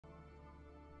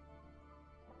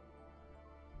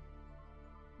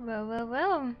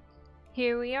Well.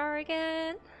 Here we are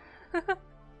again.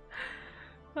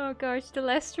 Oh gosh, the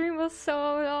last stream was so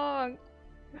long.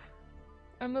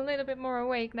 I'm a little bit more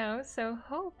awake now, so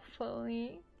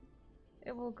hopefully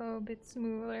it will go a bit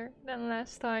smoother than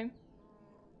last time.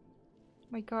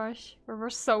 My gosh, we were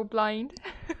so blind.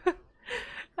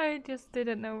 I just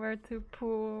didn't know where to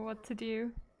pull, what to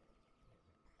do.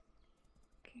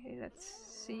 Okay, let's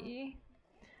see.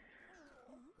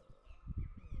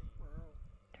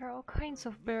 There are all kinds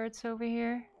of birds over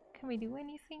here. Can we do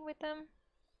anything with them?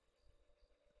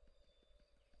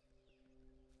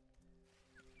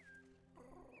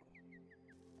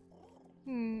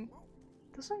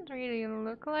 Doesn't really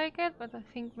look like it, but I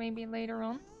think maybe later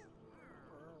on.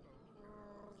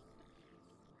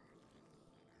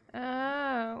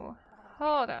 Oh,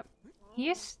 hold up.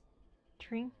 He's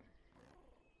drink.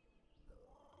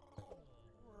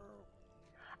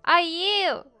 Ah,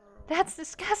 you! That's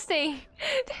disgusting!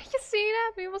 Did you see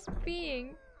that? He was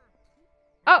peeing.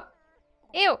 Oh!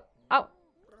 Ew! Oh!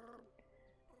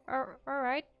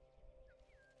 Alright.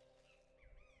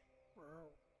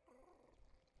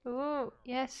 Ooh,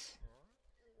 yes.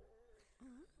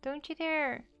 Don't you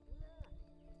dare.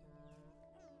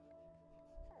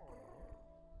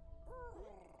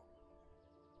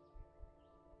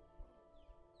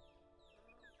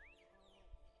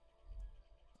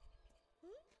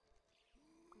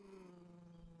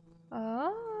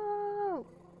 Oh!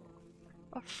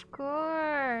 Of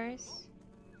course.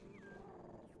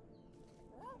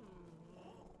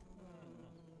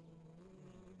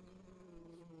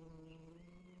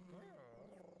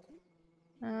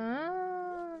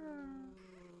 Ah.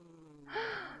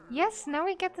 Yes, now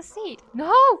we get the seed.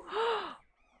 No!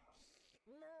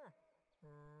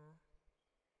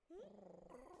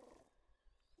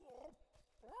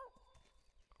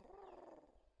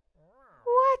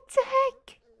 What the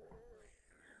heck?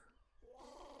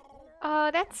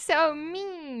 Oh, that's so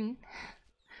mean.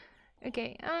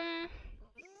 Okay,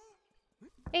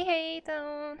 Hey,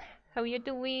 Don. How you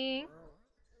doing?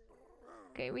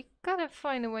 Okay, we gotta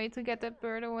find a way to get that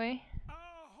bird away.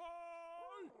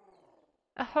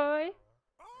 Ahoy!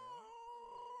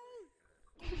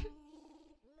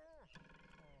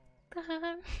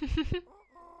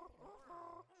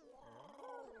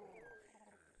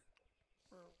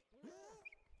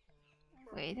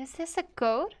 Wait, is this a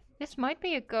goat? This might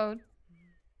be a goat.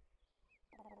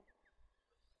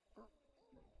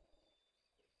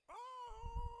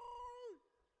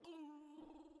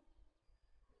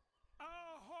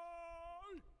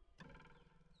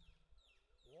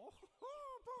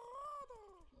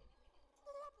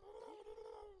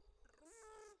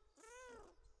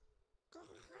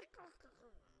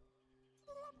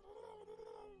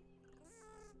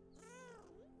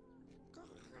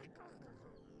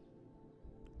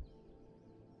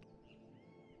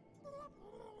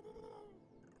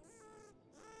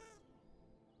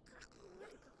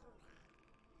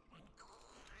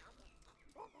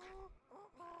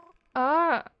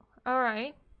 Ah,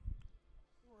 alright.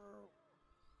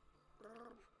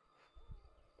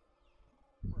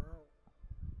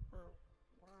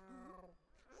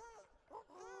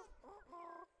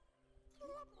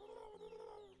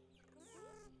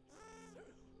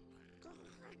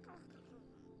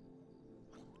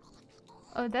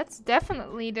 Oh, that's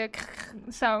definitely the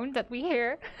sound that we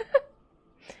hear.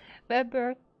 Bad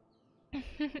bird.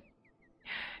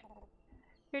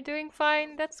 You're doing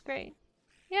fine, that's great.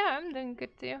 Yeah, I'm doing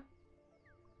good too.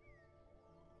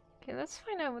 Okay, let's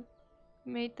find out what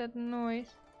made that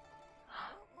noise.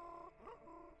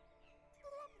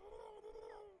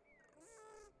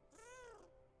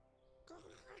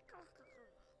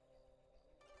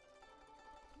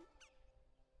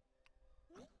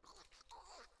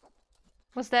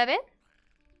 Was that it?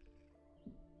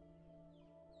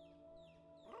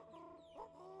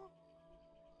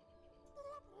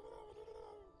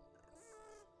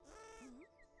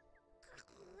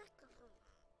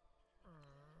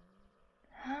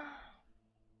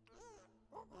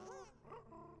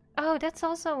 Oh, that's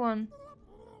also one.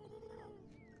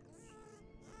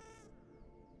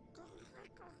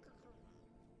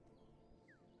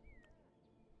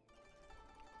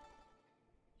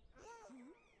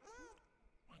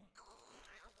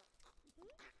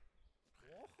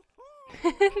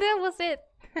 That was it.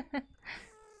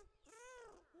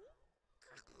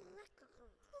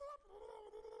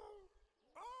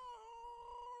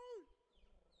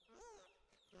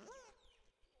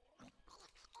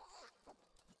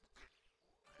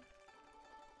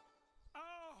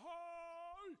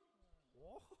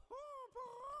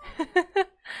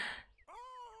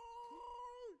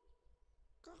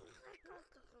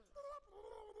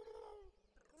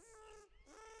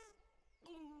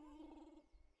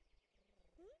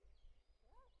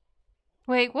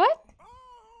 Wait, what?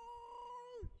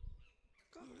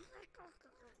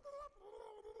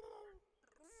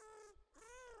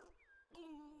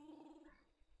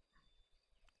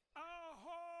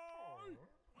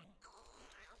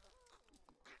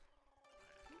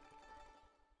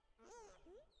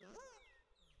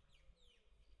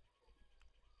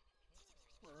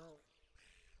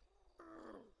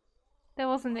 That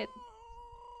wasn't it.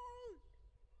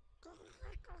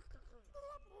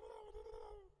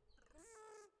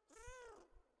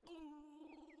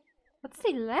 What's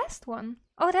the last one?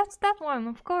 Oh, that's that one,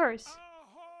 of course.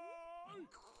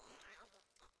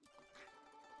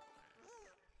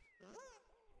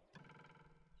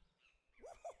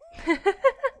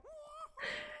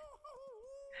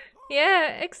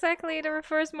 Yeah, exactly, the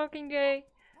reverse mockingjay.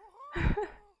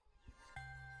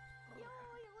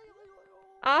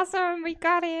 Awesome, we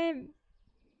got him!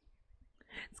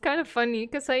 It's kind of funny,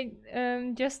 because I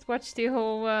just watched the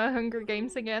whole Hunger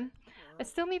Games again. I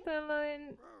still need to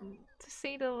learn to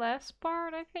see the last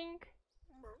part, I think.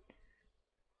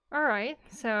 Alright,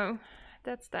 so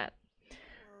that's that.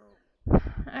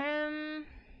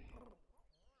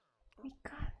 We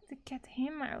got to get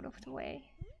him out of the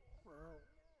way.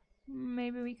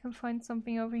 Maybe we can find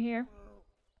something over here.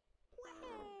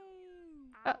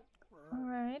 Oh,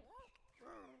 alright.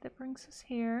 That brings us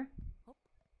here.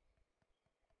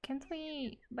 Can't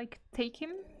we, like, take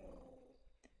him?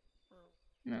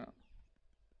 No.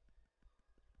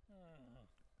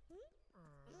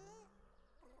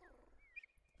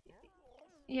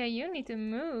 Yeah, you need to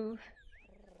move.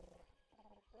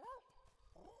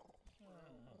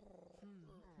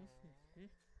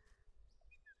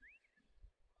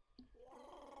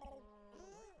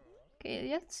 Okay,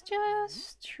 let's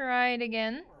just try it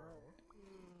again.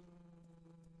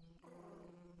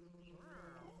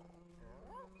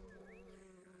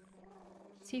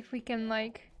 See if we can,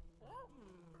 like,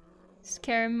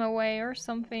 scare him away or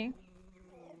something.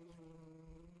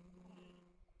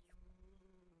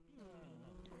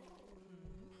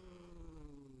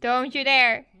 Don't you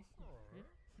dare!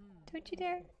 Don't you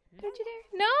dare! Don't you dare!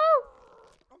 No!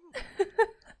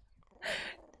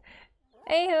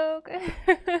 Hey, Hook!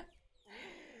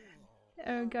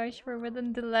 Oh gosh, we're with a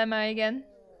dilemma again.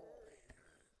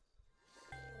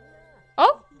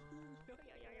 Oh!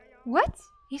 What?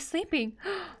 He's sleeping.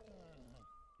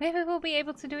 Maybe we'll be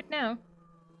able to do it now.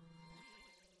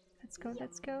 Let's go,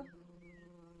 let's go.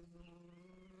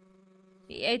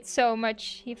 He ate so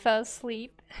much, he fell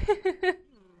asleep.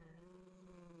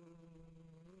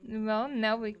 Well,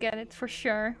 now we get it for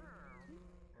sure.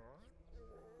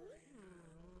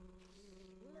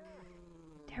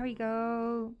 There we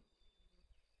go.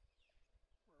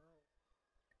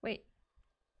 Wait.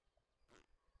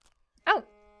 Oh!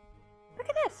 Look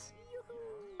at this!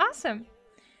 Awesome!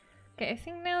 Okay, I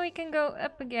think now we can go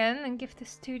up again and give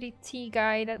this to the tea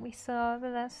guy that we saw the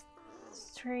last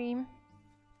stream.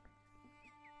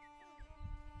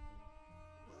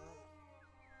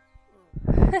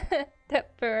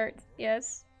 That bird,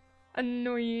 yes.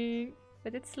 Annoying.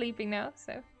 But it's sleeping now,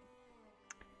 so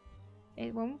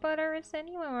it won't bother us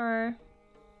anymore.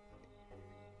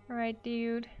 Alright,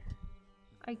 dude.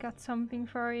 I got something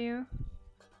for you.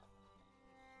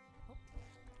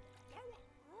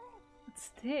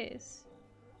 What's this?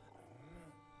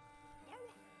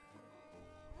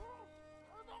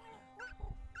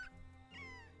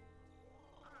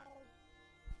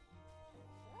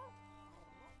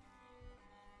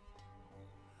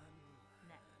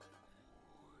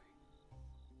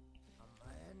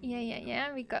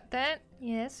 Yeah, we got that.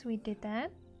 Yes, we did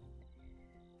that.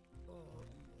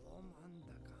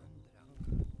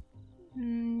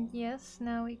 Yes,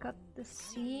 now we got the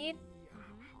seed.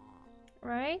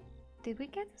 Right? Did we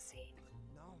get the seed?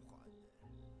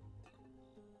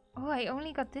 Oh, I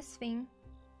only got this thing.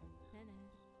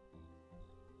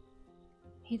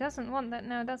 He doesn't want that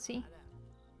now, does he?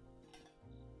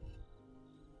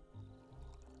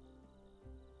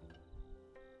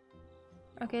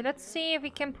 Okay, let's see if we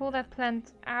can pull that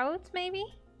plant out, maybe?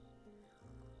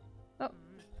 Oh.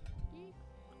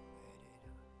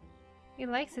 He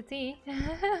likes the tea.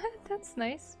 That's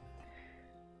nice.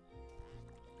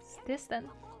 What's this then?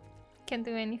 Can't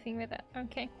do anything with that.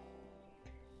 Okay.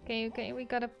 Okay, we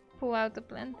gotta pull out the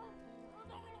plant.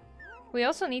 We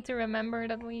also need to remember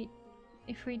that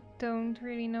if we don't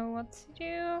really know what to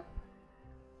do,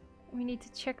 we need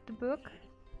to check the book.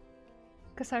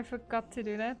 Because I forgot to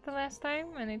do that the last time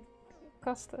and it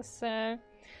cost us a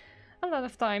lot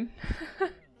of time.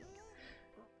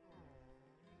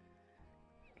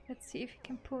 Let's see if we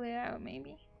can pull it out,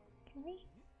 maybe. Can we?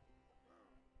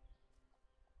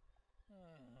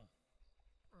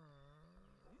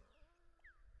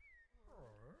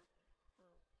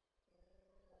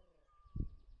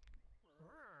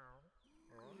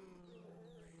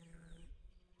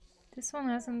 This one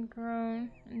hasn't grown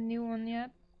a new one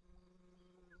yet.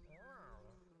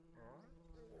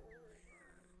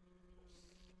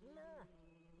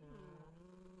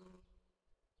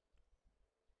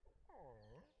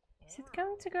 Is it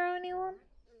going to grow a new one?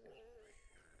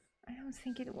 I don't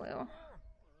think it will.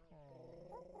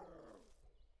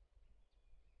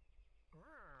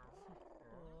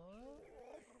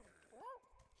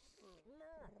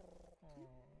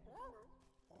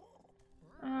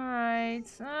 Alright,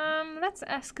 let's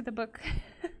ask the book.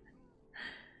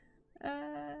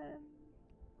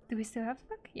 Do we still have the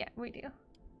book? Yeah, we do.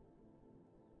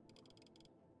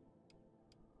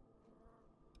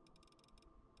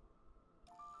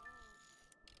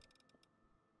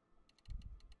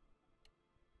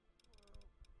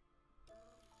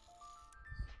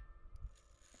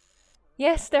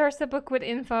 Yes, there's a book with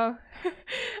info.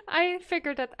 I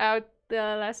figured that out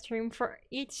the last stream. For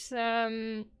each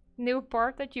new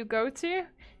part that you go to,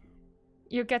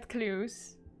 you get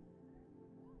clues.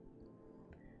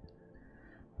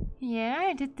 Yeah,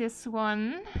 I did this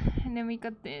one. And then we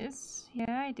got this.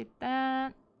 Yeah, I did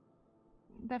that.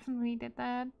 Definitely did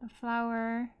that. The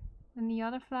flower. And the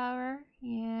other flower.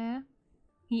 Yeah.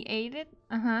 He ate it?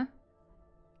 Uh-huh.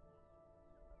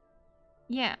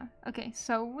 Yeah, okay,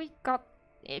 so we got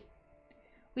it.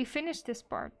 We finished this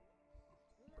part.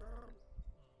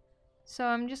 So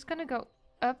I'm just gonna go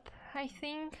up, I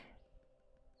think.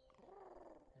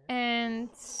 And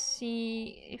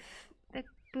see if the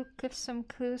book gives some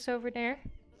clues over there.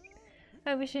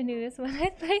 I wish I knew this when I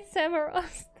played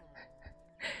Samorost.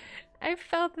 I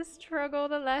felt the struggle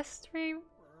the last stream.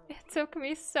 It took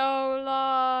me so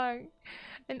long.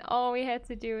 And all we had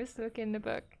to do was look in the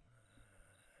book.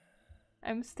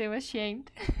 I'm still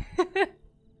ashamed.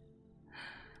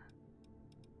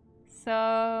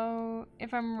 So,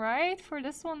 if I'm right, for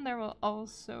this one there will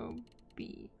also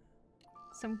be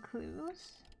some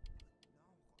clues.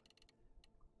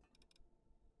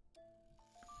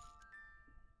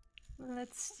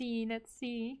 Let's see, let's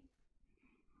see.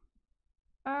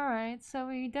 Alright, so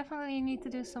we definitely need to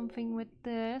do something with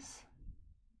this.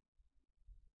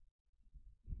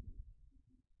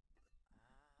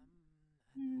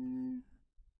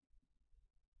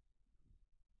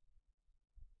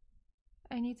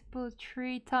 I need to pull it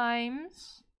 3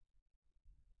 times.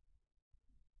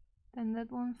 Then that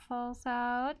one falls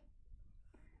out.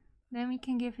 Then we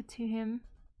can give it to him.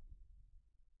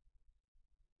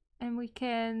 And we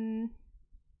can...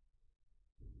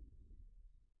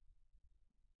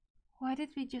 Why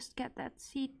did we just get that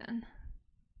seed then?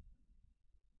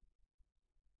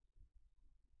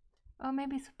 Oh,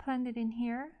 maybe it's planted in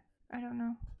here? I don't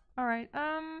know. Alright,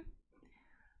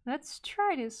 let's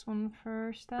try this one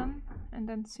first then, and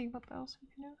then see what else we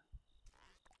can do.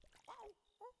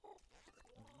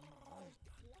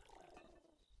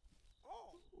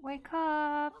 Wake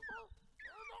up!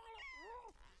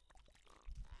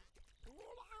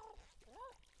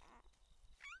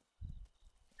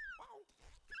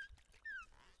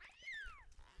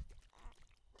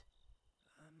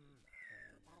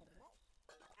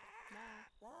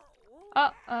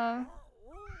 Uh-oh.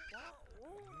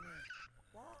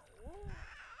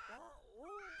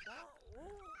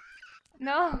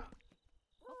 No!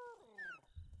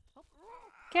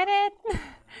 Get it!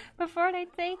 Before they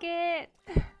take it!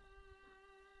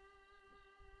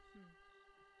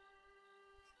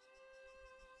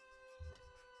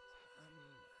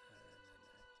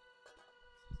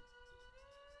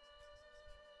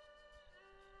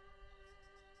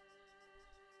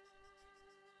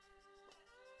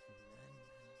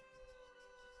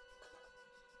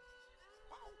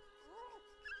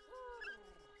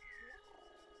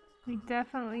 We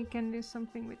definitely can do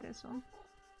something with this one.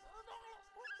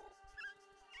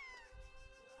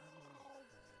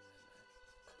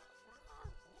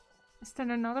 Is there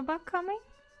another bug coming?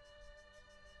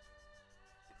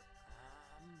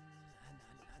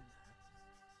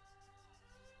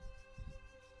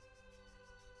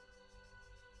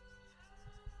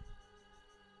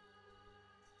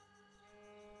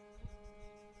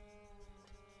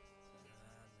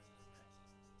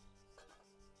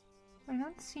 I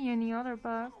don't see any other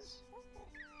bugs.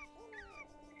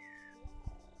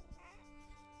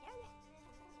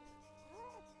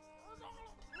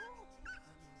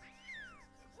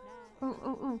 Oh,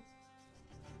 oh, oh.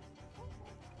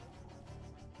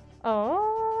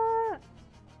 Oh!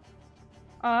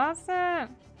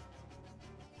 Awesome!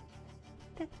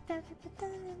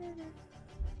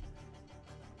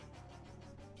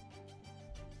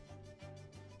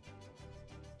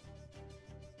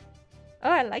 Oh,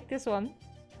 I like this one.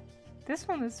 This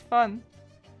one is fun.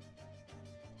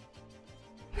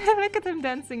 Look at him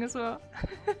dancing as well.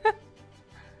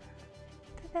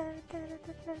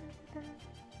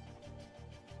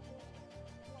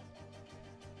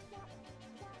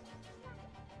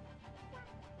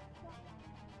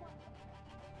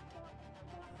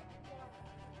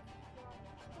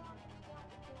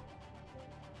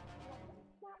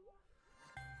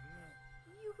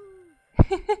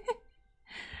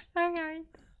 Alright.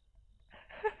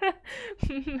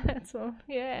 That's all.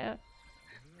 Yeah.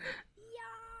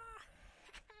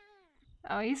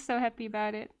 Oh, he's so happy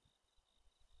about it.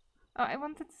 Oh, I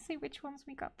wanted to see which ones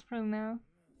we got through now.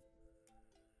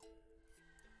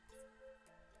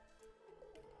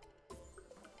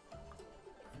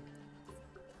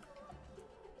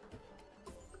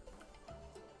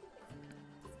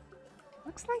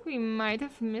 Looks like we might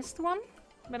have missed one,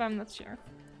 but I'm not sure.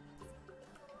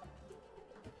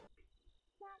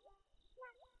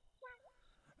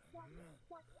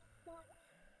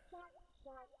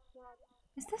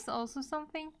 Is this also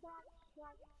something?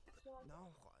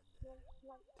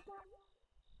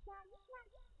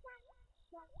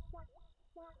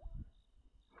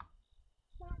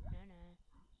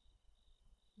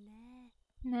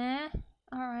 Nah,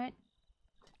 alright.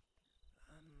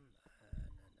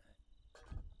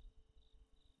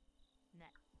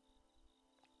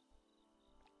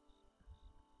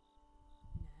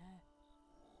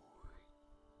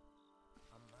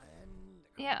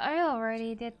 Yeah, I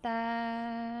already did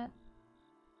that.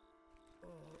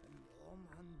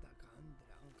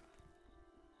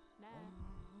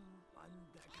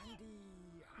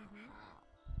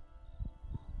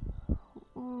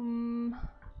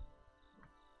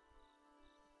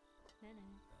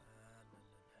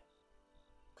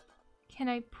 Can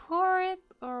I pour it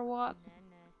or what?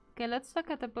 Okay, let's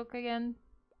look at the book again.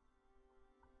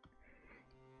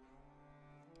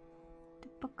 The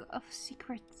Book of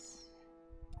Secrets.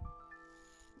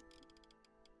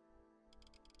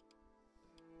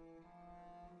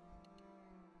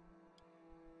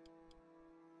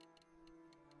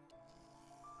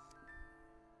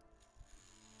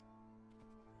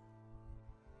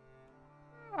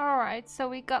 Alright, so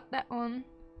we got that one.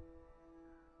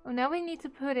 Oh, now we need to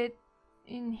put it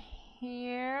in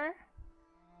here.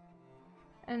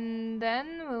 And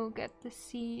then we'll get the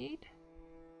seed.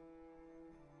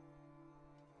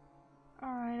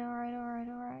 Alright, alright, alright,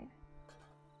 alright.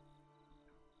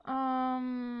 I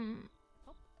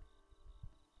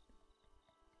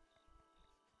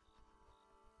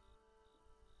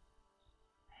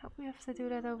hope we have to do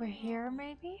that over here,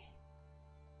 maybe?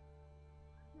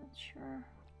 Not sure.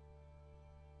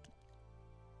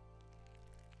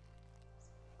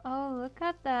 Oh, look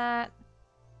at that.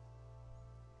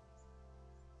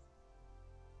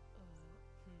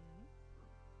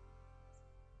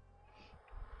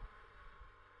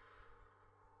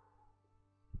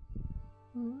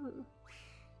 Ooh.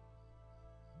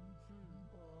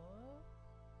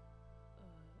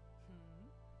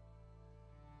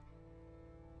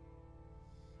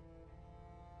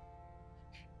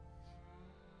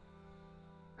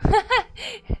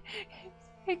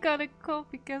 I got a call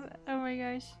because, oh my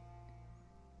gosh.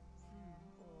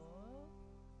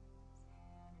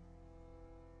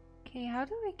 Okay, how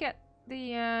do we get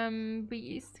the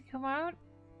bees to come out?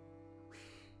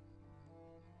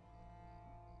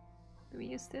 Do we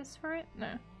use this for it?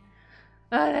 No.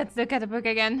 Oh, let's look at the book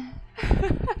again.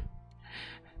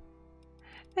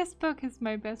 This book is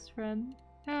my best friend.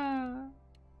 Oh.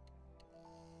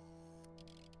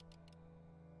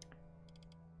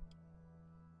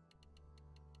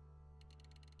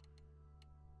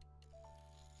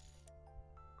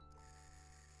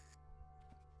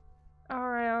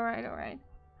 Alright, alright, alright.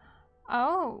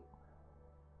 Oh.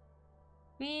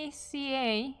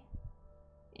 BCA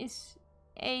is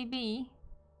AB.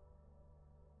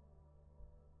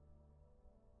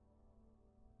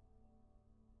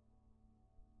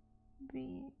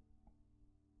 B.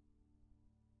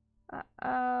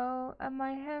 Uh-oh, I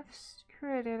might have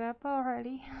screwed it up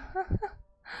already.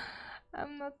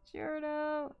 I'm not sure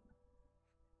though.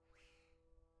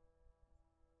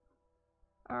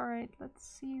 Alright, let's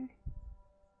see.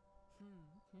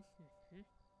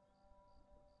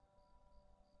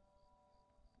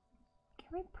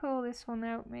 Can we pull this one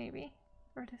out maybe?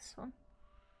 Or this one?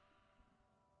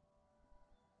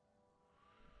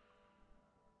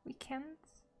 We can't?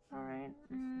 Alright.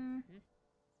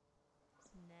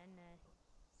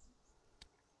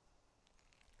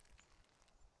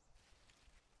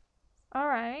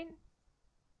 Alright.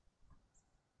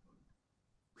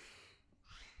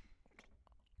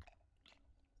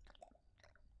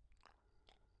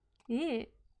 Ew.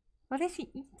 What is he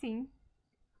eating?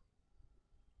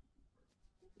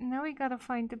 Now we gotta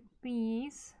find the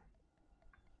bees.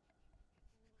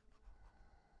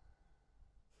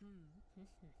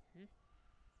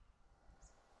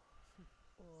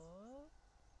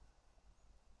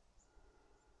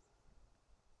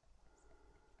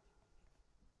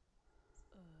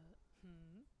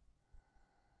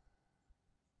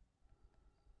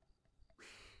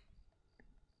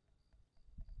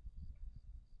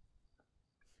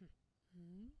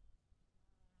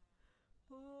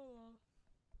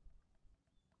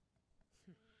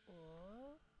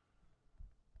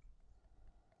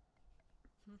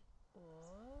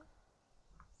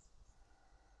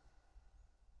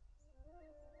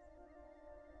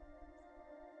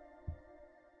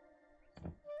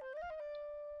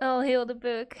 I'll heal the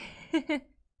book.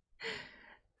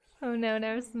 Oh no,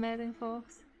 there's med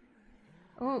involved.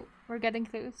 Oh, we're getting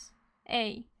close.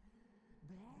 A.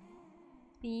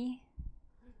 B.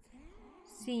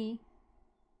 C.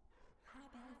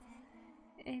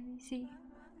 A, B, C.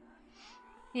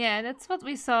 Yeah, that's what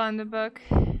we saw in the book.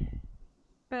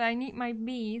 But I need my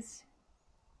B's.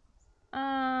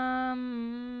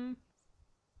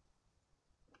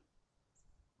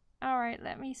 Alright,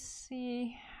 let me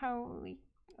see how we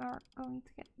are going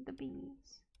to get the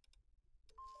B's.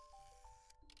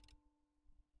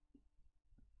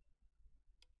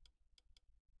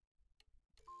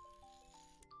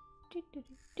 Do, do,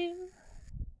 do, do.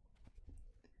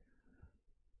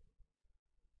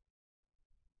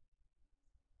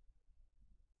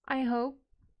 I hope.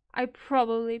 I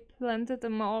probably planted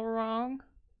them all wrong.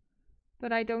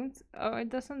 But I don't. Oh, it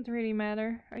doesn't really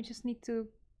matter. I just need to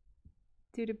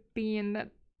do the B in that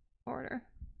order.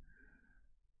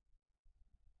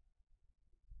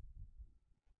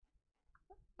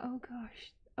 Oh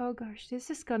gosh. Oh gosh, this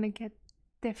is gonna get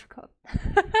difficult.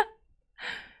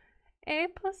 A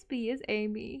plus B is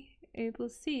AB. A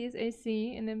plus C is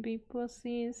AC. And then B plus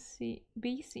C is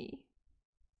BC.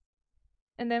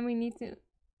 And then we need to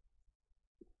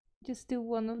just do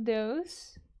one of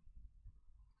those.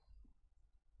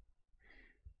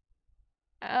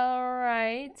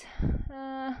 Alright.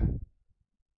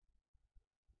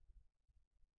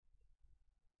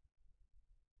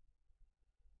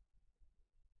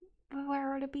 But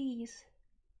where are the bees?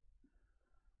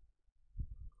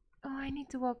 Oh, I need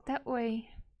to walk that way.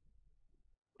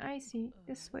 I see.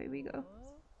 This way we go.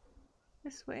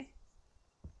 This way.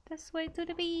 This way to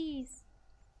the bees.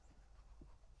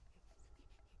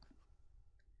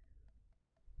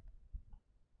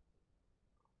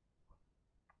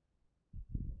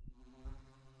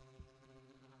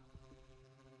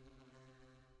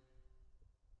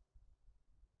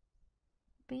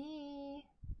 Bee.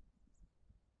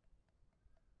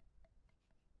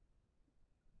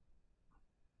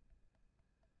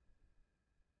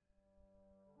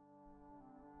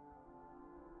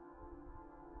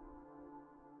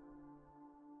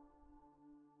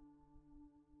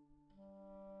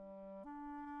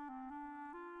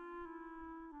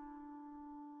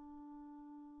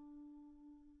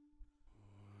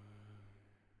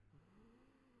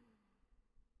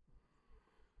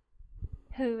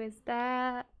 Who is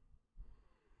that?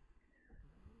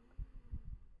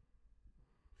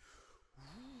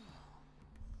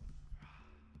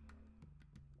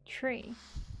 Tree.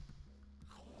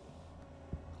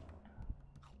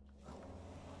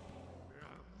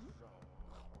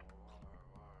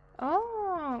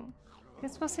 Oh,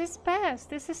 this was his past.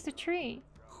 This is the tree.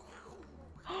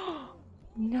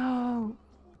 No.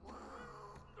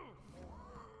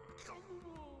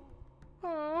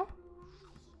 Oh.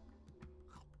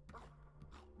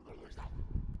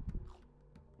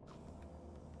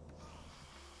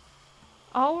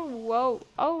 Oh, whoa.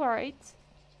 Alright.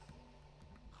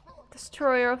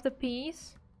 Destroyer of the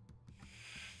peace.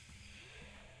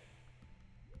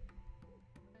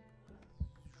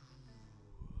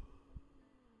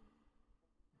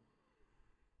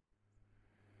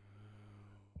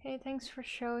 Hey, thanks for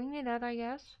showing me that, I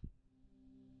guess.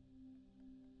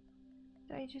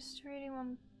 I just really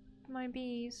want my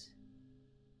bees.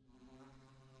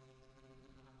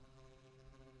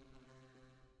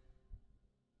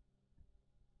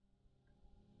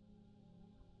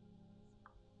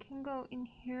 Can go in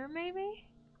here maybe?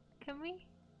 Can we?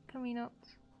 Can we not?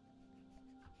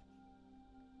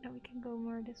 No, we can go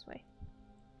more this way.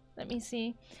 Let me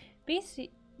see. B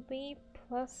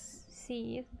plus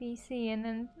C is BC, and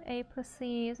then A plus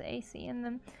C is AC, and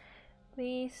then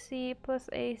BC plus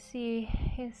AC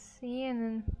is C, and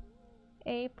then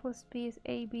A plus B is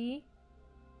AB.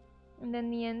 And then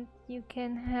in the end you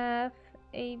can have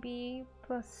AB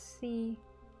plus C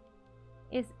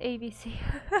is ABC.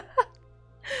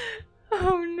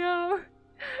 Oh no.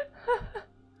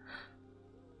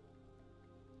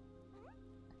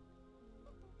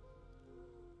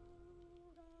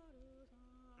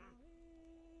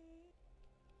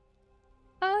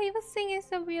 Oh, he was singing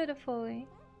so beautifully.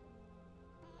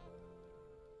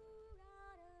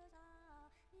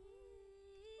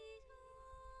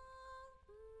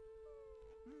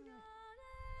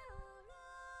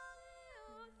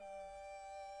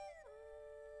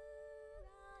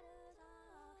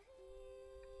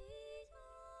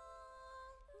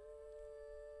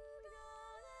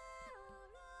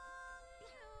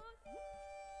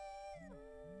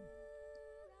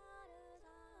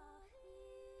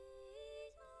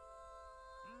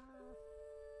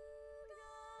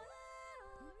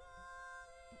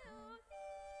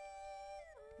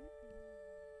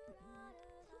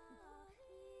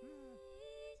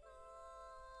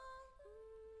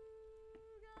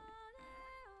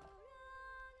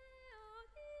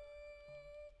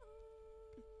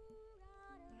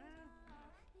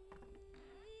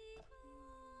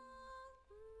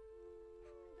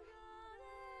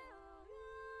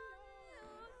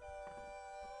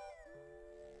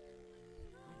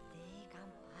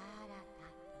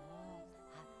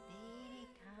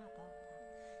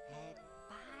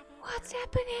 What's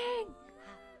happening?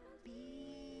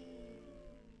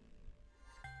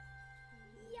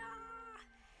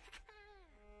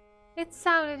 It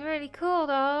sounded really cool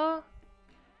though.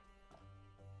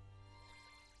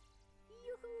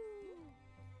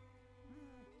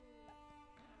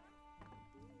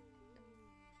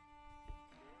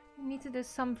 I need to do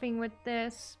something with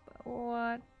this, but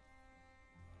what?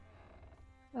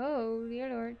 Oh, dear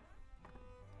lord.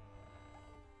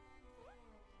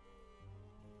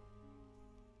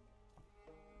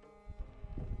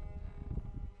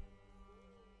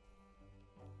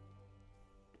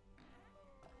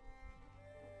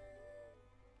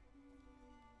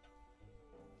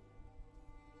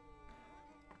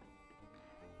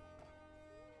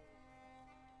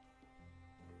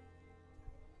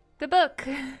 The book!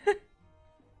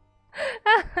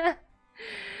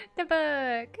 The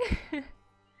book!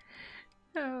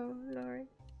 Oh, lord.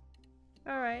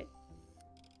 Alright.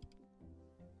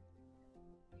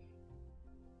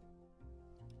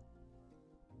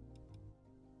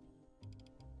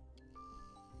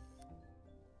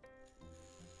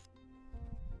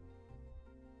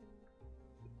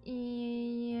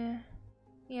 Yeah.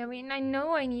 Yeah, I mean, I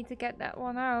know I need to get that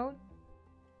one out.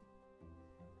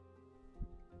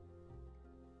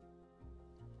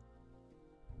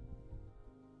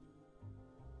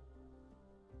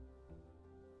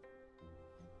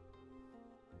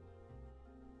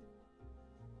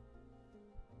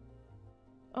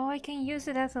 Oh, I can use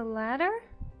it as a ladder?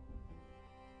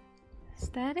 Is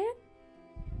that it?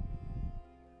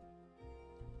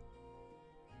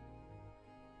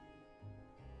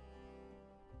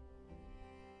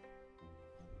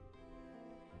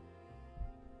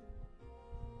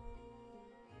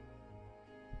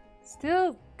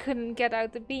 Still couldn't get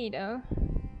out the bee though.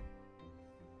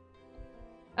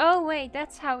 Oh wait,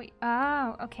 that's how we...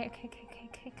 Oh, okay.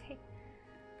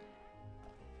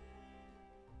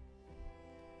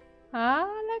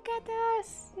 Oh, look at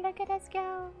us! Look at us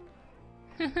go!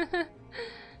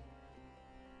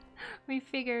 We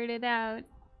figured it out.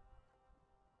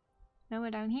 Now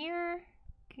we're down here.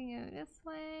 Can go this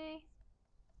way.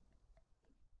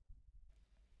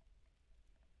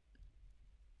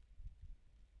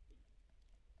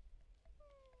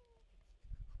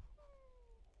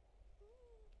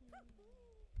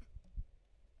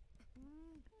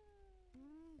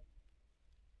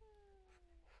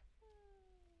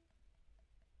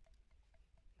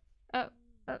 Oh,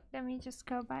 let me just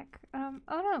go back. Oh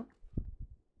no!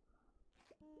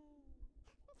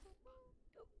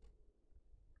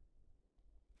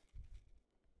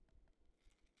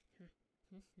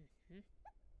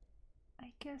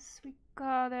 I guess we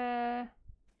gotta...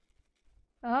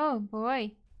 Oh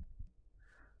boy.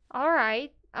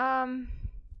 Alright,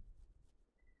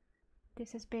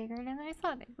 this is bigger than I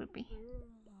thought it would be.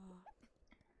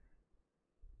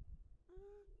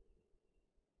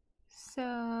 So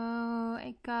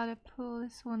I gotta pull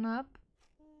this one up.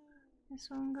 This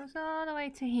one goes all the way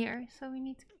to here, so we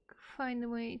need to find a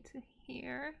way to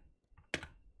here.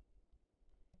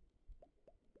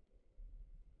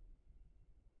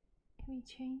 Can we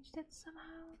change that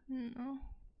somehow? No.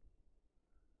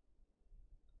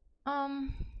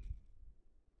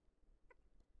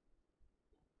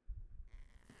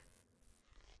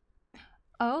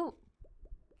 Oh.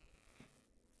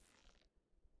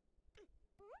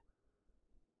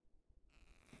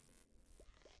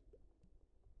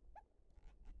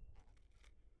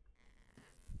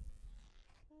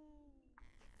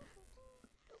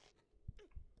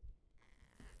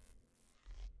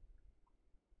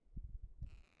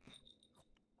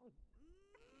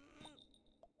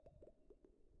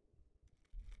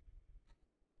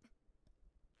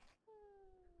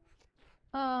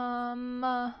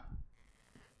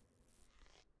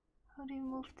 How do you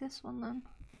move this one then?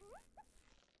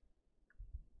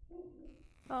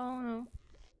 Oh no.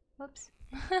 Whoops.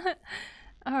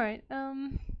 Alright,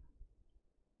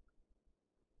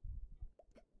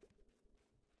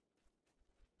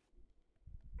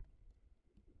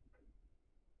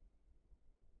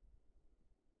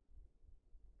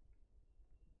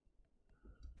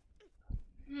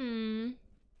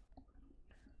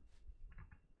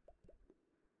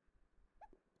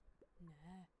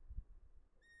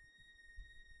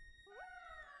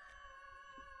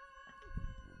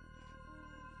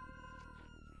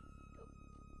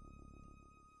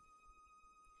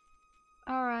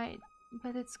 Alright,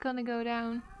 but it's gonna go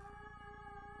down.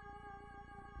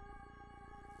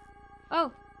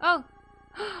 Oh! Oh!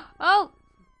 Oh!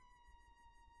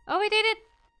 Oh, we did it!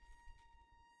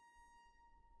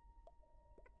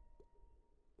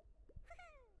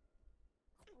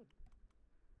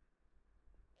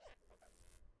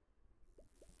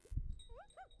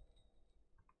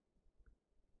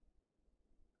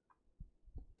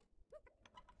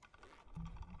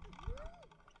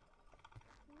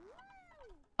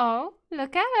 Oh,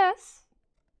 look at us.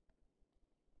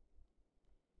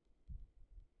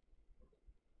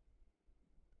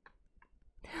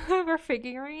 We're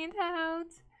figuring it out.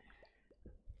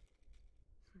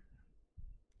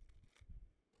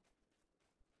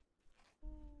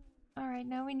 Alright,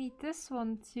 now we need this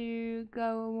one to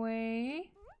go away.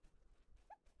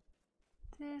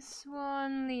 This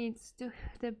one leads to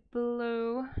the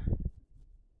blue.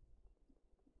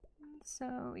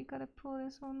 So we gotta pull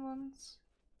this one once.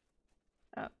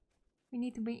 Oh, we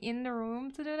need to be in the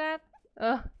room to do that?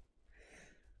 Ugh.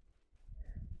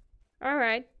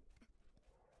 Alright.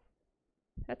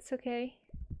 That's okay.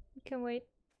 We can wait.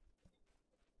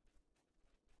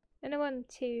 And a 1,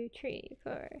 2, 3,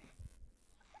 4.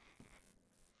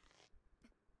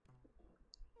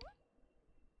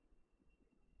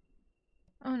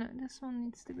 Oh no, this one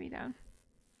needs to be down.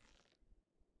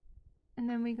 And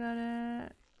then we gotta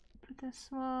put this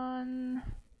one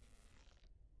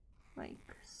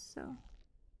like so.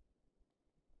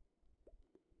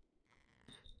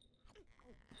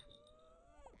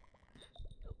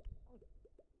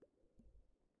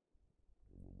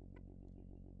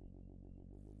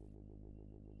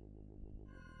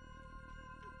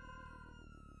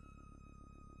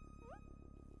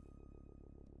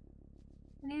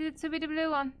 I need it to be the blue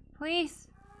one, please.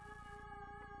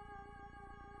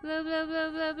 Blue, blue,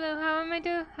 blue, blue, blue.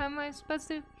 How am I supposed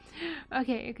to?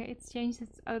 Okay, okay, it's changed it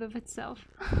out of itself.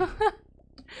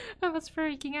 I was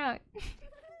freaking out.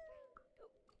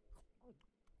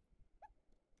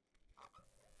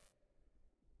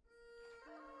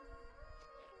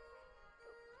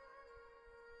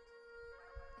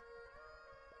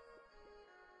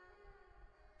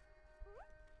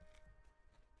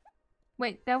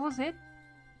 Wait, that was it?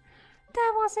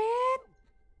 That was it?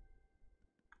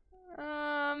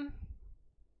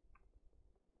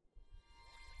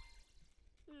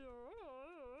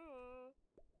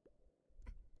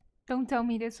 Don't tell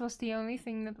me this was the only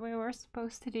thing that we were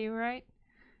supposed to do, right?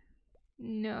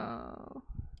 No.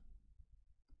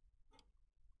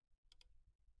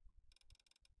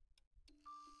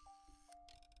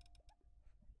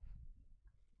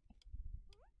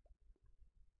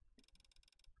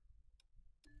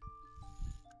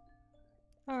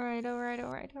 Alright, alright,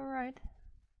 alright, alright.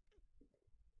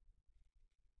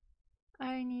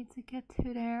 I need to get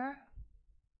to there.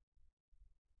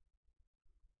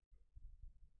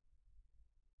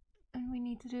 And we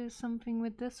need to do something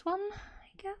with this one,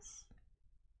 I guess.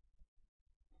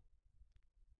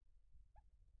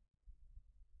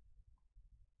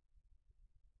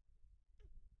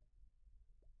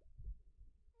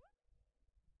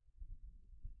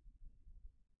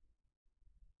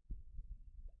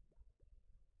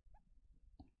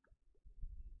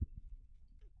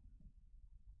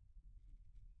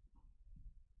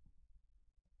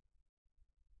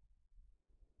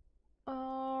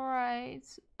 Alright,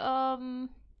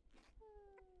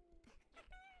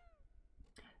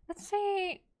 let's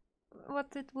see what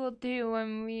it will do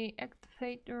when we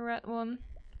activate the red one.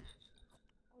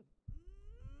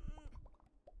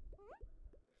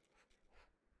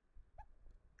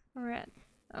 Red.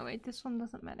 Oh wait, this one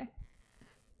doesn't matter.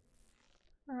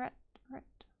 Red, red,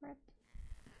 red.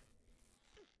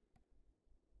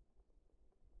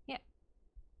 Yeah.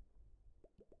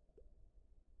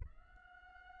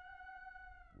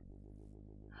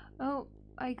 Oh,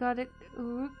 I got it.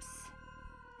 Oops.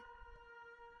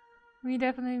 We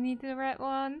definitely need the red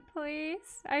one,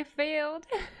 please. I failed.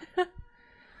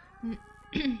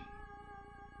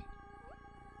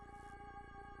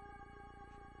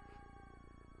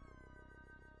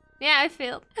 Yeah, I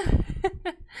failed.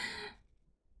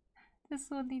 This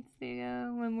one needs to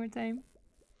go one more time.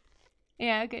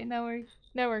 Yeah, okay, now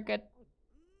we're good.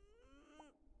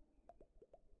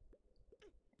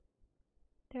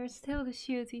 There's still the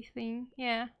shooty thing.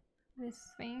 Yeah,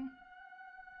 this thing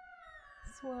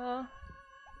as well.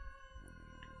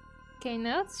 Okay,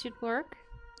 now it should work.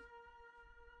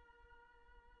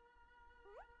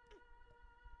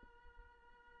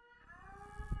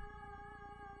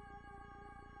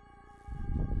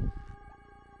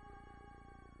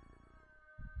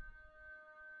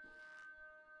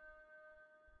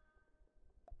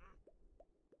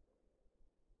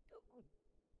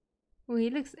 Oh, he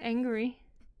looks angry.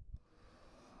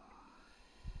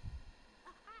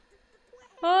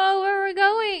 Oh, where are we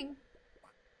going?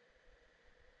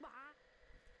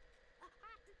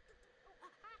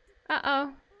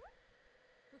 Uh-oh.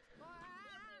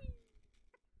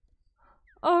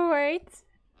 Alright.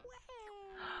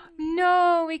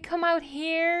 No, we come out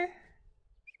here.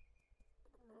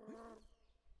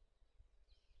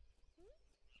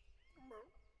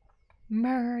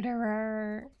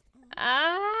 Murderer.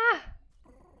 Ah!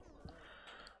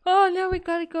 Oh, now we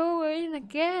gotta go in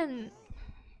again.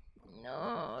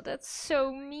 No, that's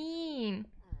so mean.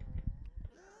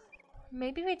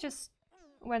 Maybe we just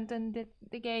went and did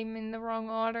the game in the wrong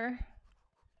order.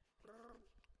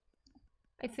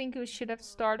 I think we should have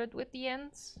started with the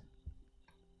ends.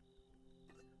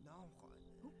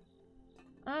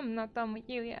 I'm not done with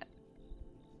you yet.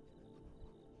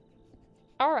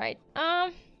 Alright,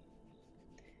 our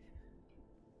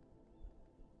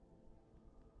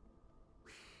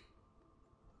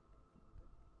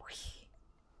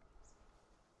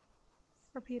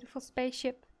beautiful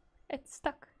spaceship. It's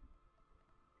stuck.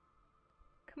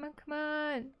 Come on, come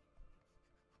on.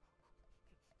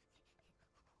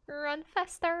 Run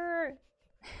faster.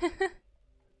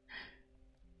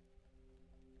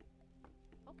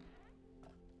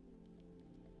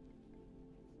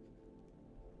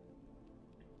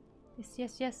 Yes,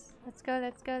 yes, yes. Let's go,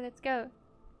 let's go, let's go.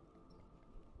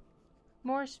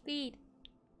 More speed.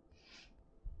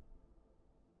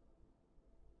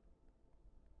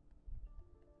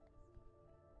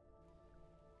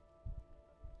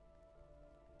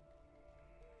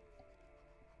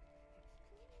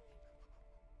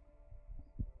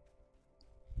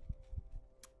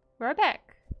 We're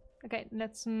back. Okay,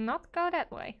 let's not go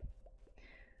that way.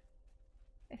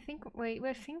 I think, wait,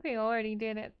 I think we already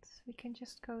did it. We can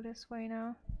just go this way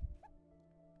now.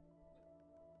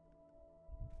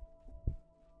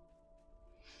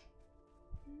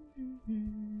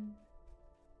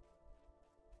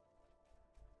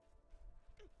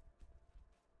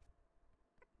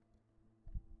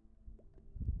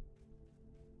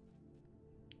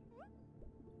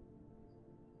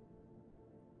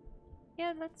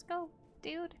 Yeah, let's go,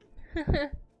 dude.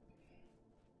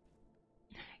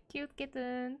 Cute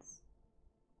kittens.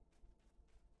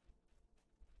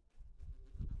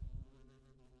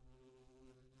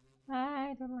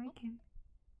 I don't like him.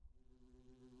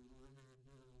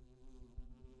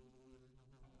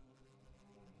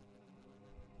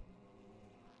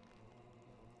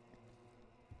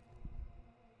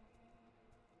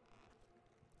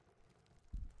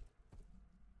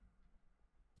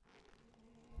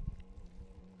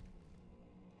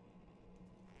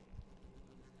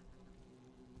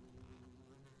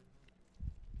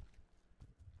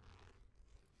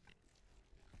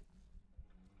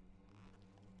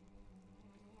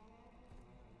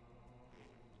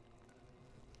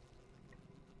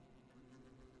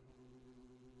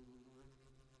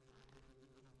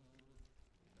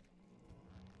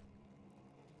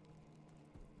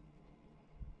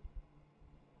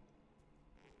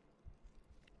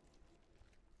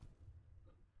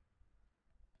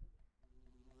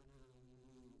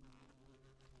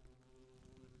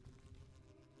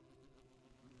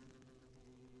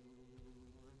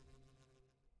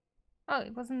 Oh,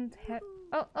 it wasn't.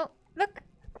 Oh, oh, look!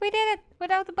 We did it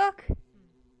without the book.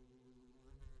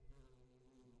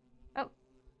 Oh.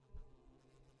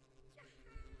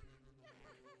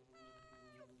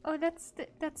 Oh, that's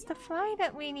the fly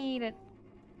that we needed.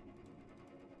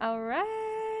 All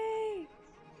right.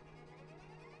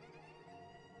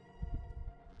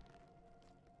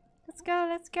 Let's go.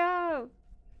 Let's go.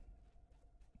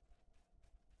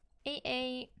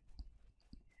 AA.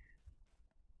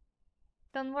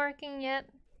 Done working yet?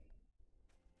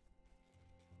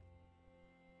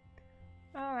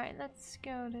 Alright, let's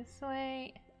go this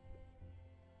way.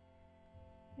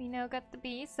 We now got the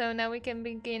bee, so now we can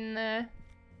begin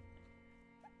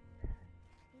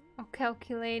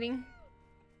calculating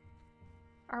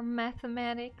our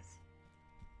mathematics.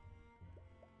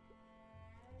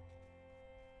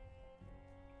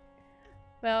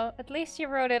 Well, at least you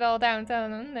wrote it all down,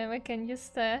 Tonon, then we can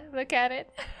just look at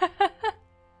it.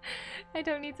 I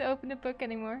don't need to open the book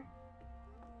anymore.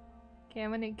 Okay,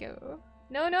 I'm gonna go.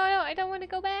 No, no, no, I don't want to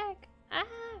go back. Ah!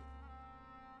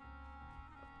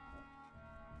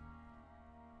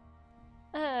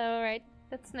 Alright,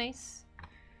 that's nice.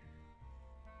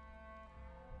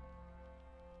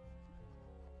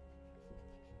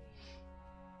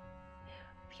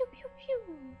 Pew, pew,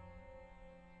 pew.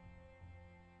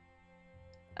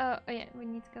 Oh, yeah, we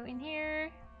need to go in here.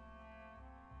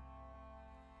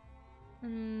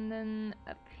 And then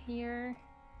up here.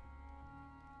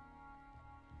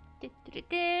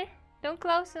 Don't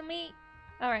close on me.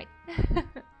 Alright.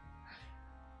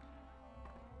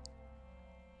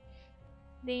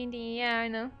 D&D, yeah, I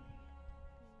know.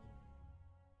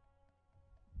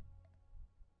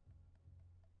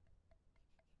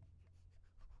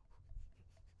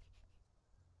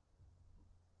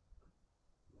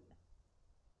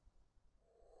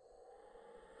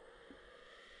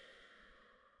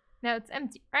 Now it's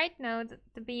empty. Right now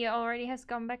the bee already has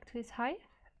gone back to his hive.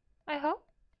 I hope.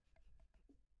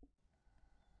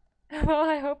 Well,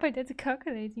 I hope I did the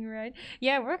calculating right.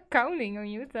 Yeah, we're counting on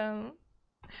you, though.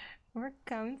 We're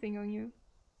counting on you.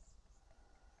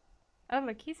 Oh,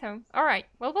 look, he's home. Alright,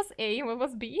 what was A and what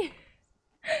was B?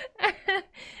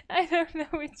 I don't know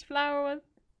which flower was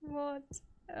what.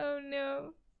 Oh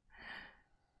no.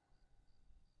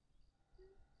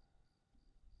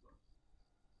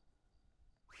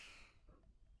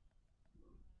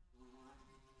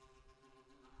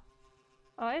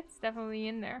 Oh, it's definitely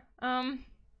in there. Um.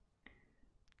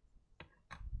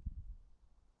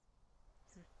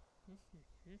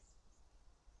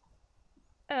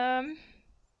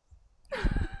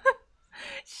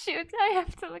 Shoot, I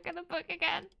have to look at the book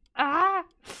again. Ah!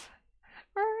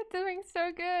 We're doing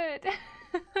so good.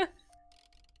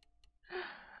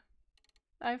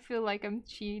 I feel like I'm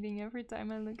cheating every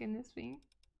time I look in this thing.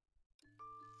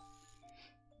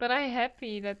 But I'm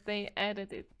happy that they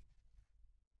added it.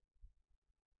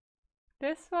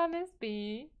 This one is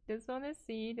B, this one is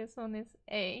C, this one is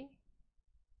A.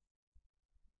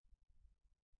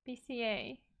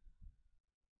 BCA.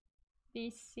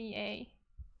 BCA.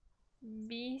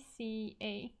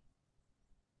 BCA.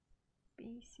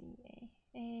 BCA.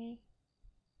 A.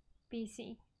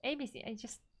 BC. ABC. I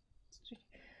just...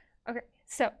 Okay,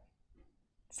 so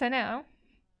now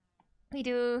we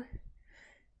do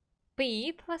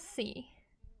B plus C.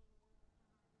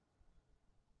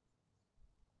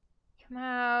 Come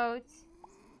out.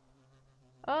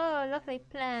 Oh, lovely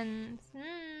plants.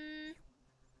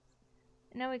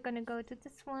 Now we're gonna go to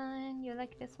this one. You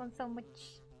like this one so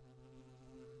much.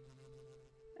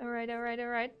 Alright, alright,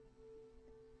 alright.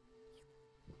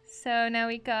 So now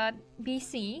we got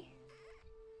BC.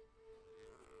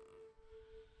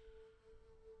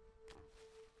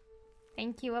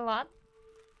 Thank you a lot.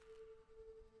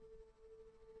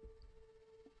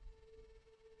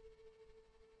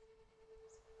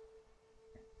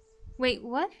 Wait,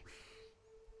 what?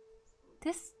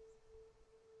 This...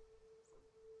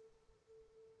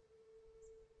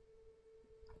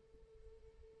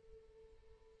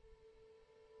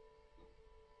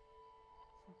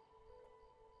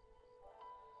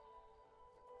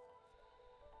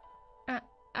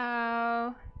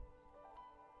 Oh.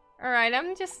 Alright,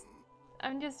 I'm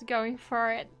just going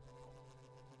for it.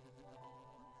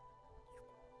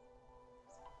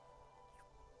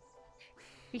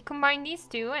 We combine these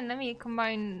two and then we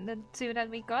combine the two that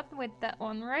we got with that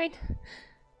one, right?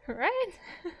 Right?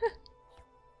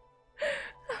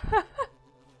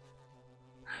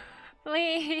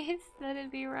 Please, let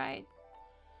it be right.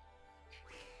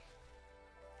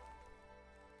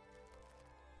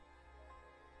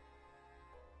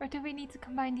 Or do we need to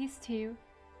combine these two?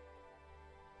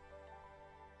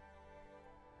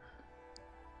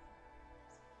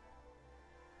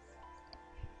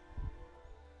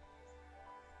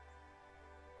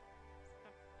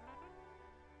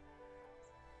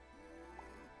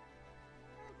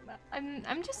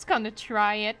 I'm just gonna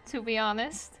try it, to be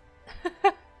honest.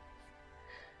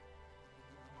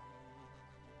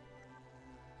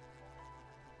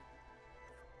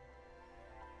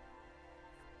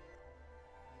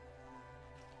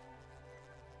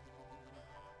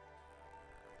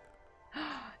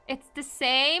 It's the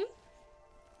same?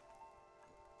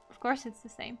 Of course it's the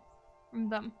same. I'm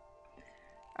dumb.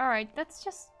 Alright, let's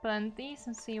just blend these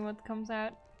and see what comes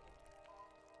out.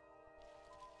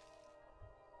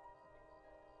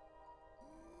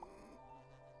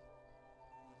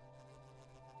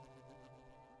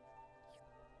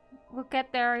 We'll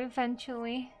get there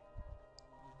eventually.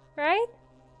 Right?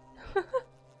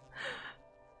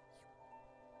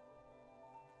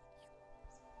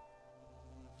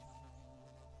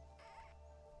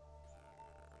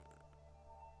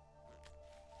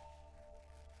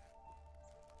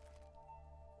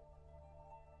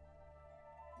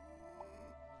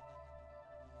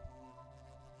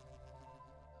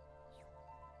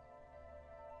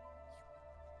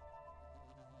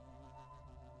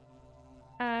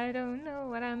 I don't know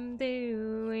what I'm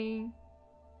doing.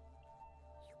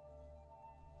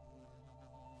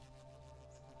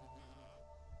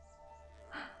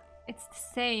 It's the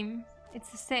same. It's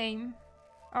the same.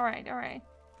 Alright, alright.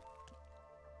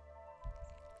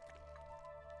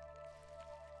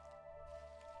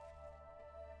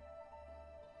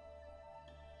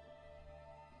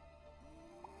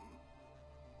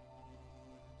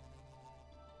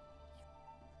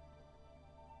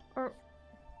 Or...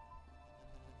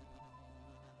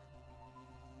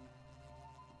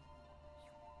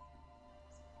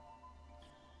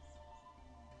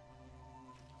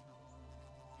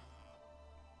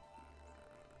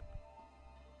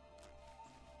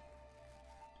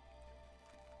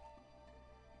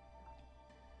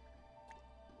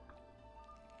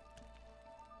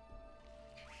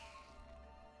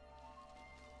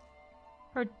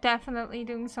 We're definitely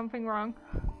doing something wrong.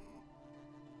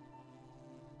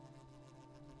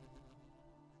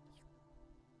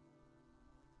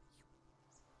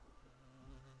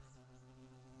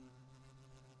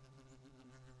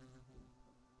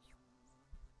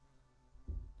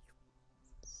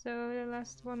 So the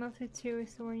last one of the two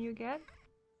is the one you get.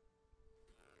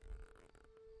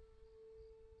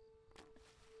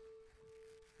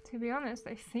 To be honest,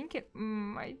 I think it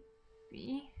might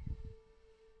be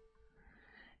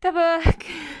the book.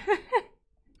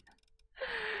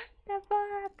 The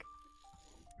book.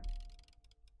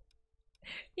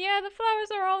 Yeah, the flowers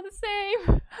are all the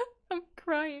same. I'm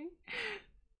crying.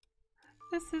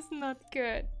 This is not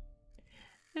good.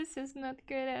 This is not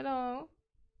good at all.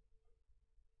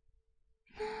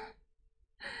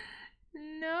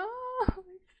 No, I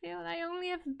feel I only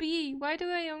have B. Why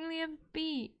do I only have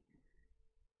B?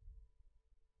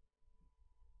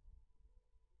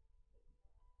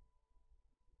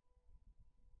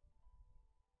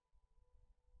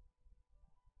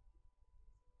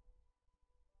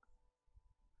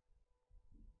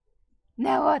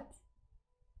 Now what?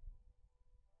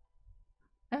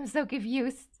 I'm so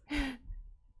confused.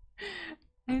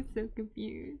 I'm so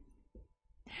confused.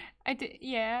 I did,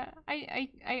 yeah. I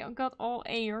got all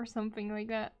A or something like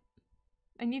that.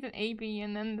 I need an A, B,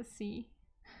 and then the C.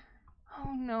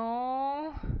 Oh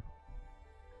no.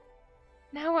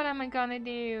 Now what am I gonna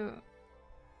do?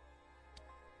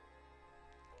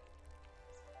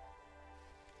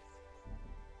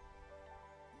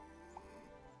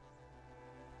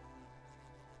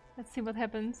 Let's see what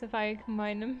happens if I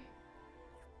combine them.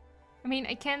 I mean,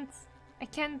 I can't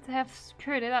have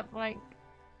screwed it up like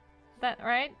that,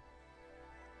 right?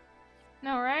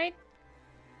 No, right?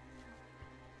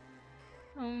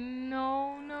 Oh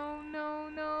no, no, no,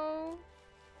 no.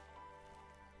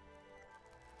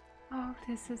 Oh,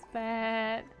 this is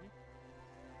bad.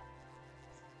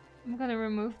 I'm gonna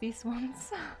remove these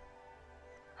ones.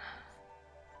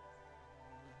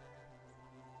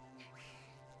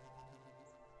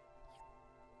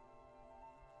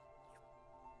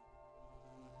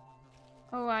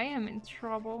 Oh, I am in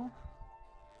trouble.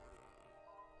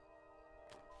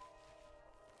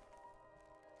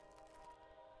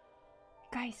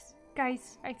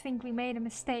 Guys, I think we made a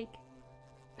mistake.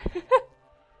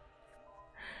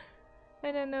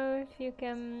 I don't know if you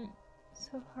can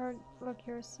so hard lock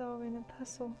yourself in a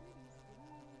puzzle.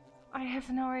 I have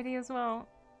no idea as well.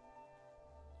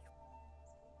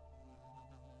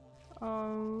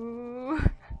 Oh,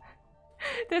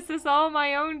 this is all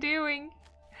my own doing.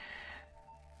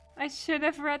 I should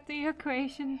have read the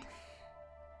equation.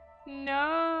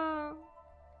 No.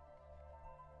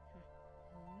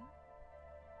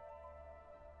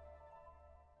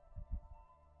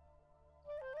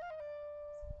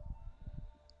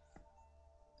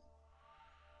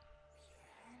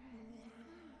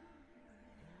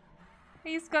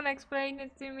 He's gonna explain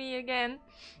it to me again.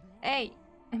 A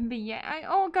and B. Yeah, I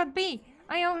all got B.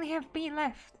 I only have B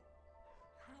left.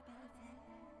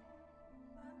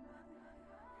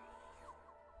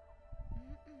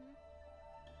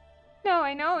 No,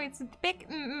 I know it's a big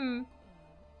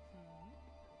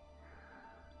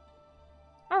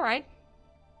Alright.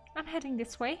 I'm heading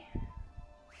this way.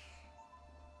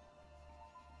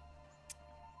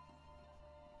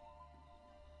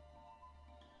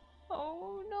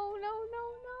 Oh, no, no, no,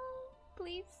 no.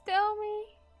 Please tell me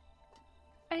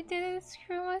I didn't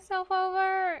screw myself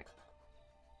over.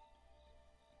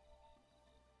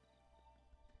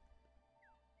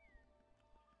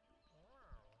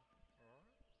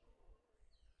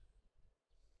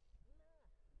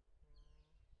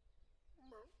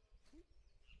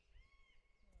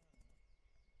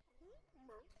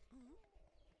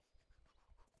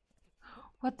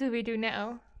 What do we do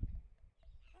now?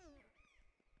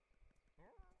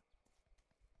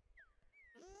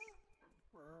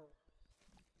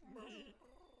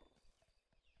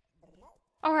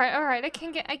 Alright, I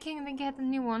can get a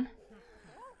new one.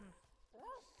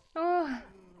 Oh,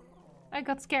 I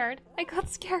got scared. I got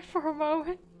scared for a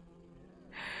moment.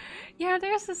 Yeah,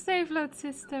 there's a save load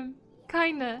system.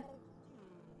 Kinda.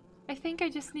 I think I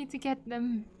just need to get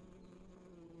them.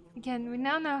 Again, we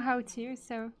now know how to,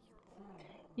 so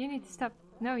you need to stop.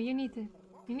 No, you need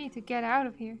to get out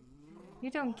of here. You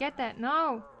don't get that.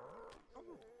 No.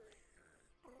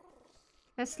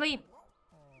 Let's sleep.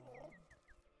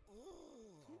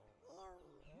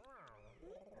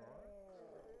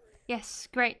 Yes,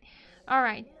 great.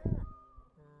 Alright.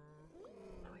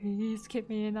 Please give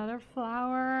me another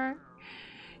flower.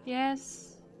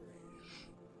 Yes.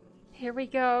 Here we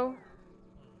go.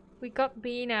 We got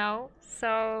B now,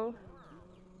 so...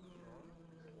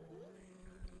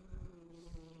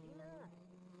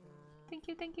 Thank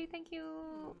you, thank you, thank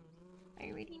you. I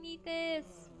really need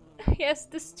this. Yes,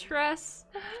 the stress.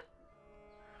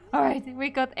 Alright, we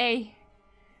got A.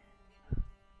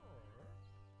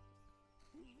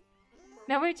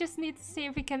 Now we just need to see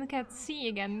if we can get C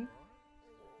again.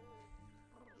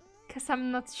 Because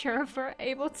I'm not sure if we're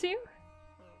able to.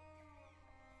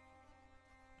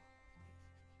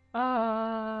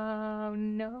 Oh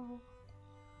no.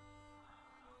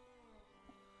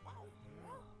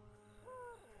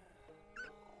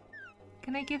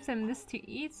 Can I give them this to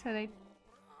eat so they...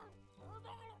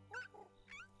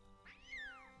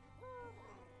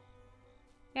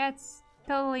 Yeah, it's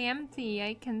totally empty.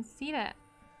 I can see that.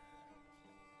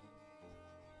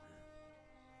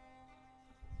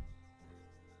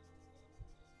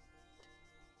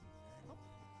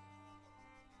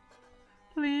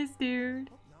 Please,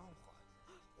 dude.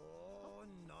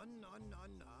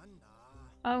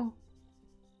 Oh.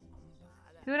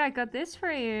 Dude, I got this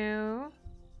for you.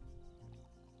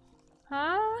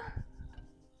 Huh?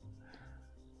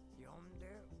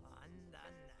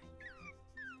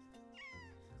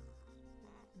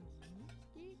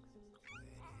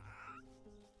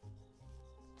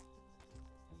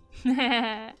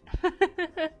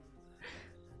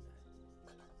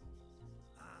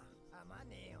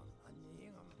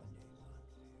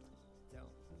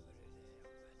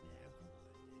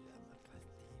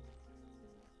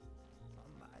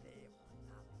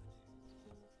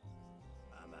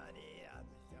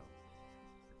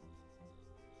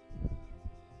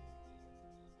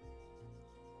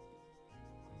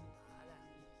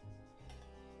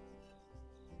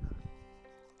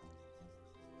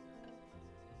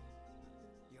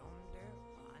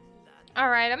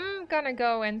 Alright, I'm gonna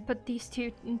go and put these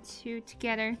two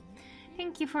together.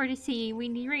 Thank you for the C. We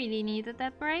really needed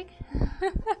that break.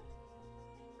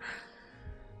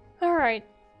 Alright,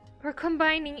 we're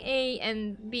combining A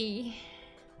and B.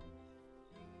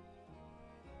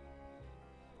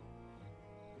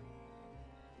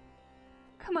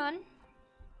 Come on.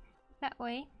 That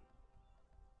way.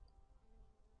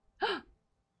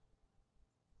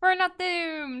 We're not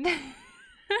doomed!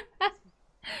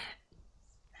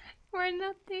 We're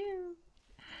not doomed.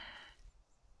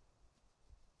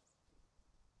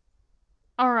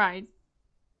 Alright.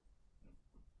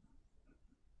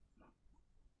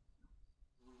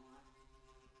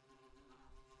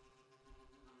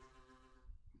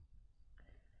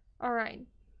 Alright.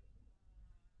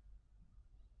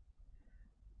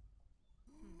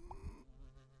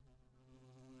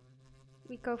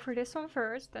 We go for this one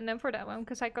first, and then for that one,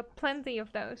 because I got plenty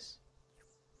of those.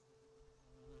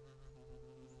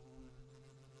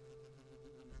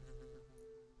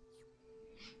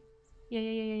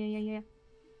 Yeah.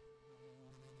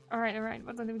 Alright,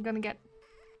 what are we gonna get?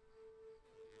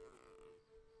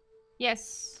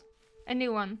 Yes, a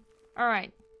new one.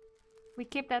 Alright, we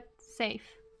keep that safe.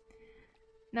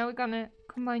 Now we're gonna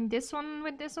combine this one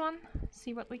with this one,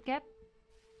 see what we get.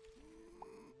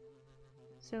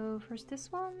 So first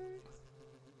this one.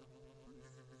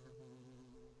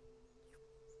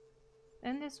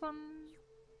 And this one.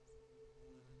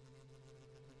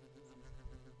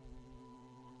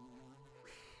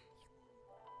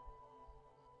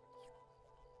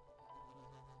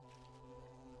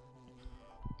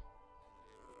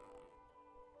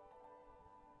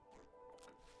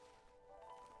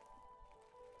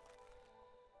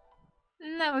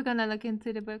 Now we're gonna look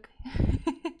into the book.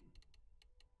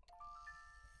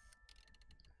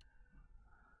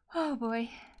 Oh boy.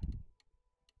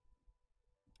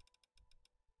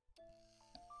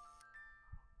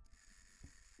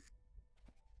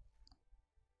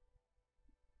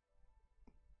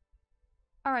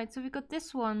 Alright, so we got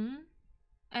this one.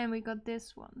 And we got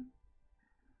this one.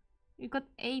 We got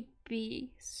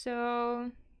AB. So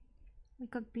we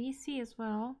got BC as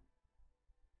well.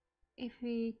 If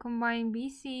we combine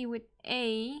BC with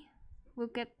A, we'll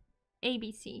get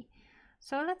ABC.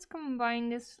 So let's combine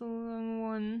this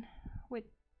one with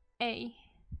A.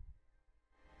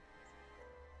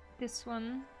 This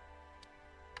one.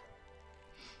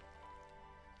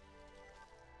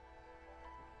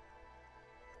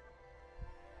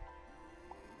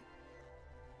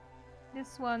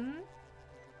 This one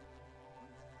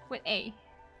with A.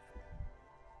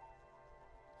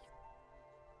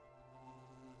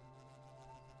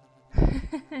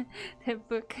 The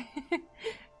book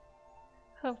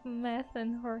of math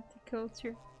and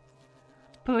horticulture.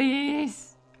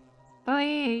 Please!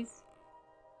 Please!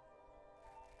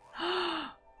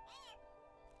 I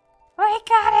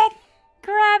got it!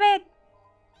 Grab it!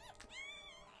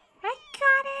 I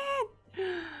got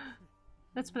it!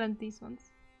 Let's blend these ones.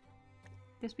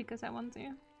 Just because I want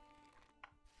to.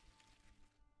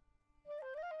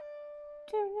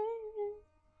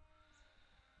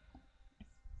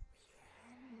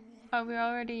 Oh, we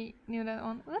already knew that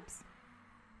one. Whoops.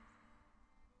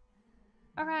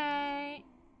 Alright.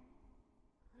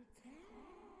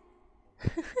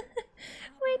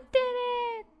 We did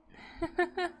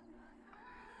it!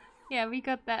 Yeah, we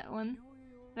got that one.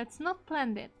 Let's not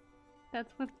plant it. That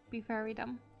would be very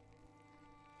dumb.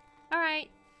 Alright.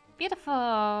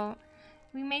 Beautiful.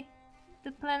 We made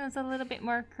the planets a little bit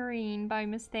more green by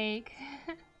mistake.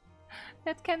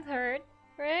 That can't hurt,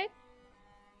 right?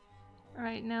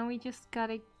 Alright, now we just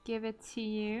gotta give it to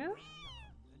you.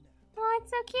 Oh,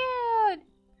 it's so cute!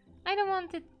 I don't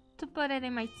want it to put it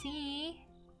in my tea.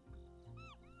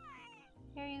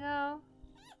 Here you go.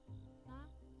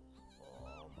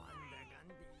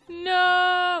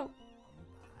 No!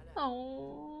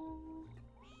 Oh.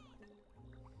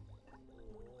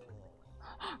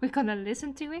 We're gonna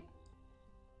listen to it?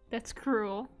 That's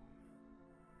cruel.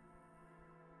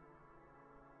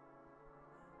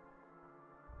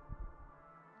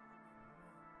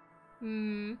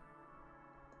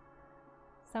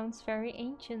 Sounds very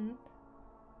ancient.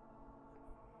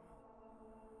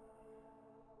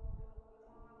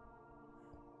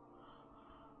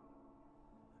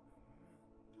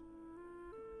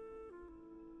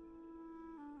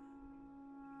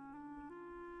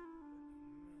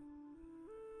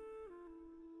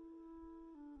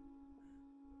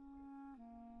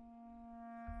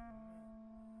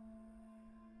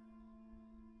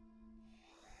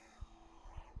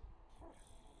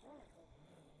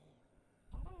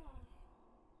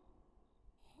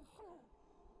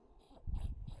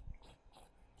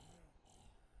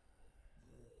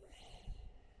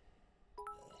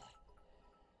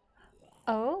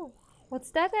 Oh,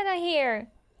 what's that I hear?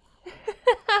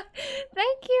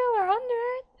 Thank you,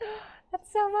 100.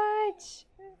 That's so much.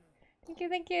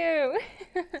 Thank you.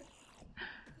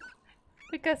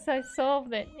 Because I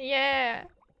solved it. Yeah.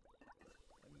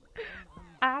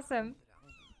 Awesome.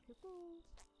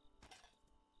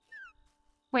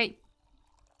 Wait.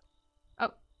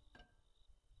 Oh.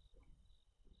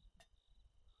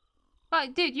 Oh,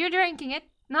 dude, you're drinking it.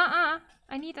 Nuh-uh.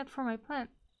 I need that for my plant.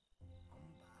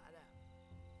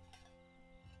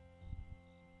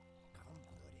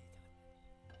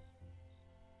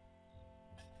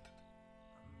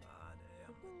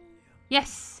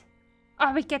 Yes!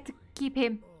 Oh, we get to keep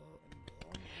him.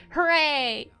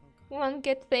 Hooray! One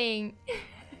good thing.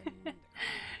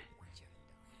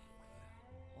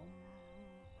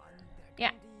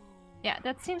 Yeah. Yeah,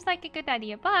 that seems like a good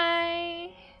idea.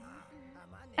 Bye!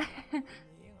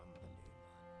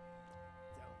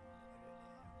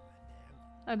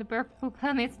 Oh, the purple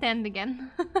planet stand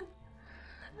again.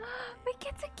 We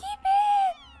get to keep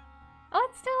it! Oh,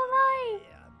 it's still alive!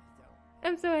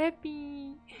 I'm so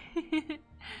happy.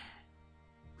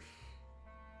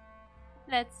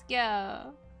 Let's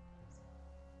go.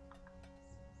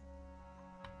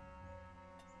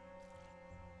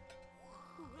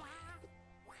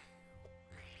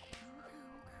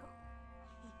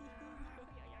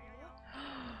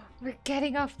 We're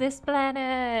getting off this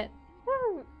planet.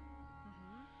 Woo!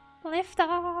 Lift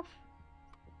off.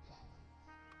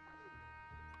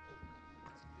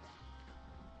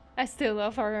 I still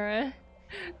love our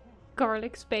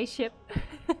garlic spaceship.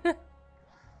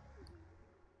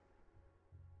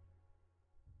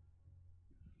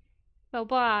 Well,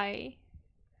 bye.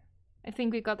 I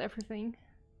think we got everything.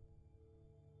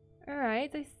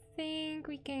 Alright, I think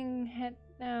we can head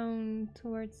down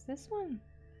towards this one.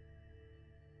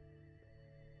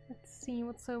 Let's see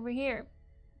what's over here.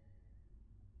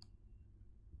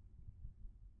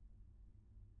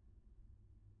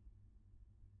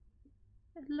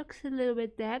 It looks a little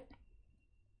bit dead.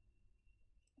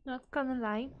 Not gonna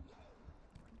lie.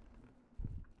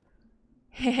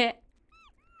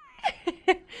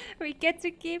 We get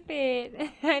to keep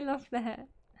it. I love that.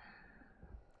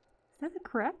 Is that a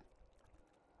crab?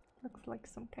 Looks like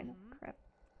some kind of crab.